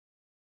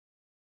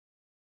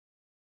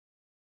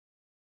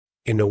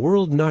In a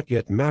world not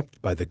yet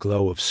mapped by the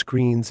glow of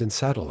screens and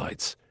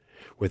satellites,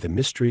 where the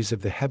mysteries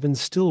of the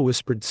heavens still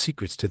whispered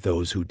secrets to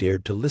those who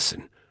dared to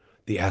listen,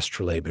 the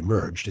astrolabe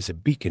emerged as a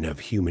beacon of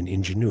human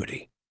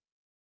ingenuity.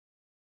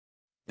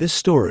 This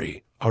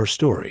story, our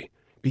story,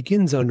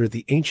 begins under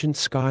the ancient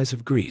skies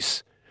of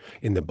Greece,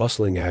 in the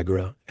bustling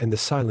agora and the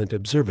silent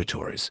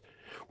observatories,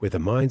 where the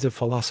minds of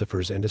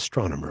philosophers and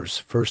astronomers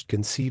first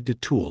conceived a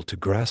tool to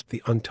grasp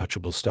the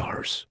untouchable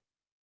stars.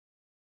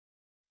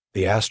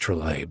 The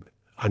astrolabe,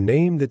 a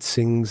name that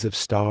sings of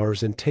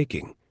stars and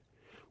taking,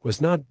 was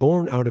not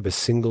born out of a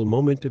single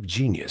moment of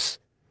genius,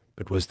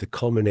 but was the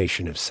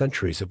culmination of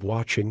centuries of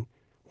watching,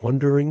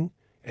 wondering,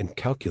 and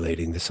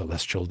calculating the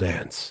celestial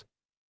dance.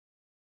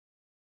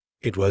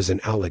 It was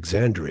in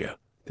Alexandria,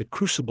 the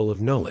crucible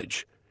of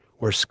knowledge,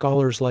 where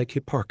scholars like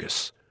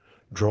Hipparchus,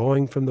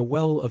 drawing from the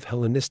well of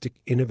Hellenistic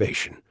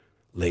innovation,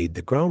 laid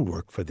the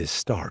groundwork for this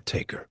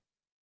star-taker.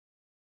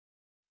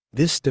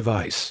 This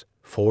device,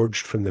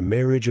 forged from the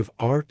marriage of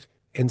art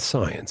and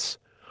science,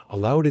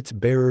 allowed its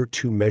bearer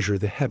to measure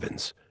the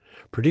heavens,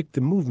 predict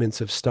the movements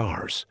of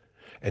stars,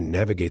 and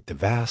navigate the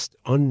vast,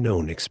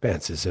 unknown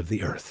expanses of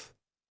the earth.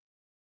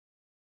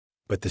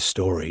 But the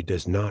story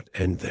does not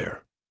end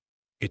there.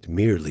 It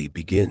merely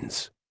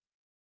begins.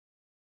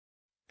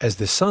 As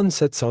the sun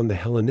sets on the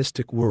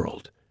Hellenistic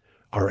world,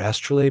 our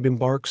astrolabe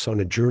embarks on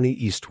a journey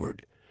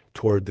eastward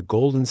toward the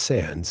golden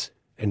sands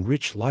and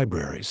rich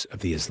libraries of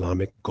the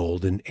Islamic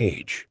Golden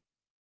Age.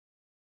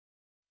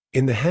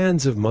 In the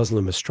hands of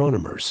Muslim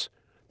astronomers,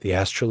 the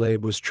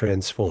astrolabe was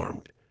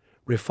transformed,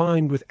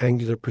 refined with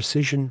angular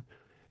precision,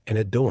 and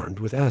adorned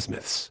with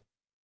azimuths.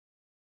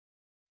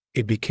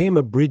 It became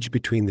a bridge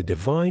between the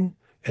divine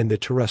and the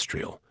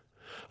terrestrial,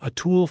 a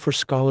tool for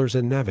scholars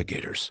and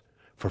navigators,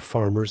 for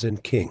farmers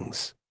and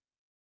kings.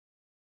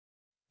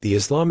 The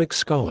Islamic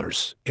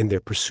scholars, in their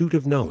pursuit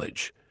of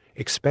knowledge,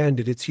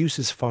 expanded its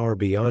uses far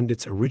beyond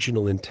its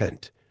original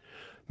intent,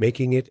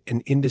 making it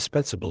an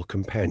indispensable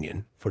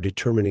companion for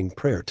determining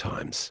prayer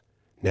times,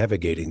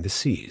 navigating the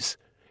seas,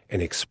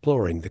 and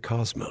exploring the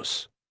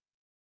cosmos.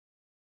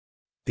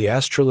 The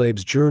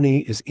astrolabe's journey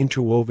is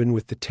interwoven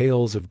with the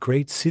tales of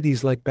great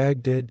cities like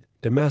Baghdad,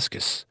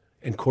 Damascus,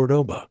 and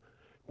Cordoba,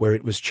 where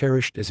it was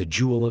cherished as a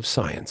jewel of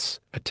science,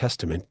 a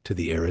testament to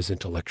the era's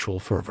intellectual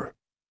fervor.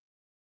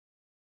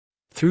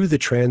 Through the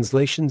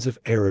translations of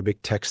Arabic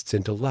texts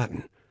into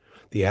Latin,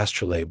 the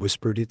astrolabe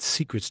whispered its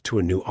secrets to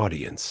a new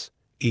audience,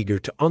 eager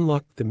to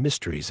unlock the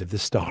mysteries of the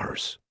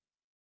stars.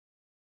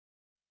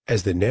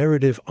 As the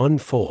narrative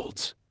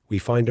unfolds, we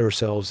find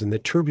ourselves in the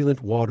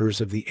turbulent waters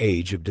of the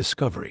age of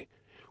discovery,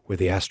 where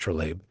the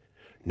astrolabe,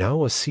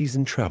 now a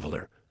seasoned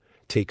traveler,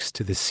 takes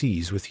to the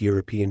seas with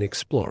European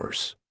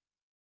explorers.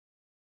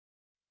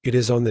 It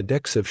is on the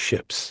decks of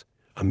ships,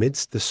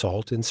 amidst the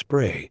salt and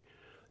spray,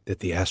 that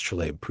the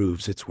astrolabe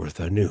proves its worth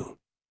anew.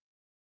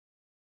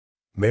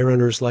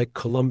 Mariners like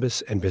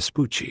Columbus and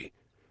Vespucci,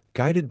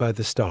 guided by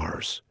the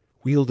stars,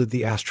 wielded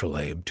the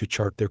astrolabe to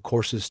chart their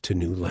courses to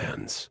new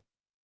lands.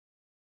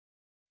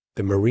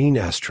 The marine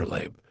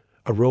astrolabe,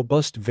 a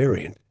robust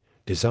variant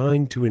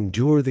designed to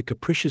endure the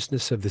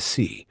capriciousness of the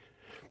sea,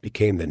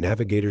 became the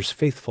navigator's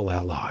faithful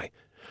ally,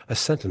 a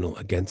sentinel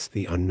against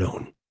the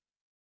unknown.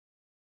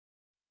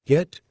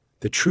 Yet,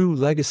 the true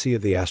legacy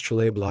of the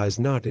astrolabe lies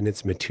not in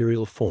its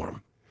material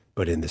form,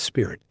 but in the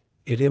spirit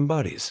it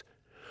embodies,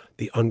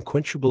 the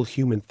unquenchable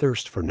human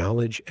thirst for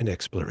knowledge and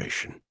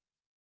exploration.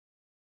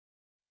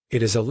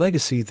 It is a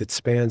legacy that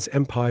spans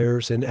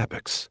empires and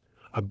epochs,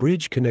 a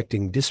bridge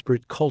connecting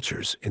disparate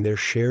cultures in their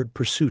shared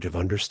pursuit of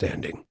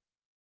understanding.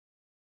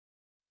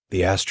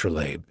 The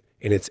astrolabe,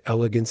 in its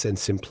elegance and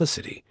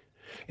simplicity,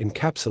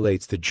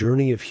 encapsulates the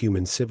journey of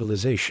human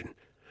civilization,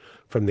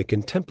 from the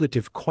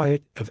contemplative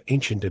quiet of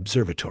ancient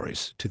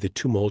observatories to the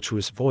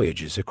tumultuous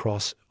voyages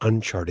across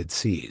uncharted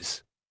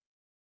seas.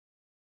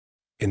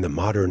 In the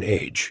modern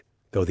age,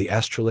 though the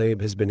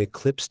astrolabe has been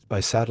eclipsed by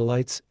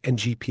satellites and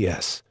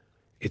GPS,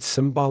 its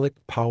symbolic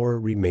power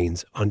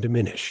remains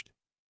undiminished.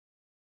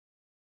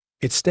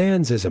 It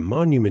stands as a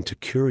monument to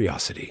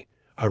curiosity,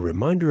 a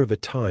reminder of a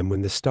time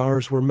when the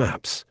stars were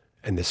maps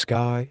and the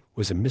sky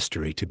was a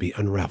mystery to be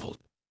unraveled.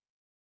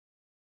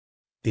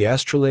 The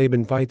astrolabe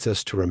invites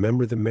us to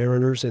remember the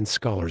mariners and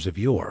scholars of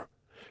yore,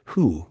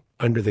 who,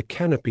 under the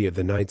canopy of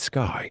the night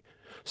sky,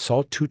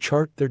 sought to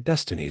chart their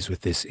destinies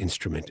with this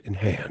instrument in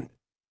hand.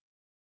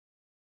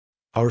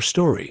 Our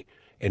story,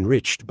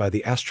 enriched by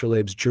the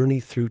astrolabe's journey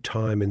through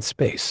time and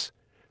space,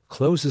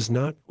 closes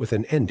not with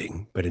an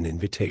ending but an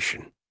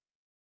invitation.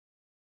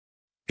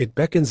 It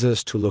beckons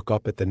us to look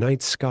up at the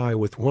night sky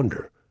with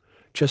wonder,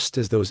 just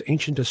as those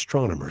ancient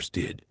astronomers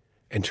did,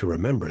 and to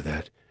remember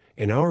that,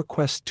 in our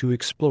quest to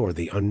explore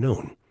the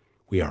unknown,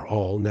 we are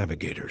all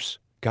navigators,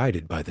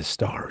 guided by the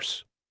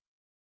stars.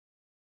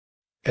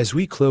 As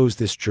we close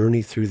this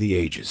journey through the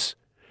ages,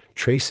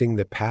 tracing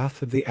the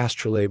path of the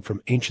astrolabe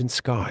from ancient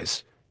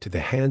skies to the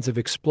hands of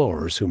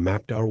explorers who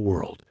mapped our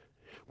world,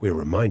 we are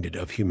reminded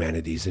of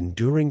humanity's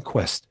enduring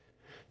quest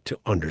to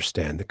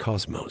understand the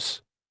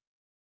cosmos.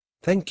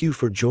 Thank you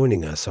for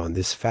joining us on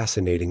this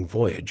fascinating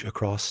voyage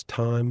across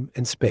time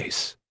and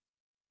space.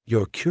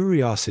 Your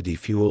curiosity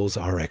fuels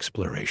our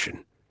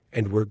exploration,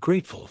 and we're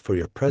grateful for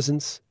your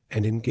presence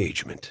and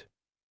engagement.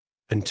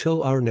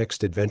 Until our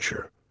next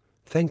adventure,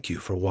 thank you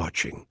for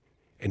watching,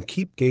 and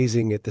keep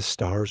gazing at the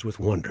stars with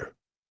wonder.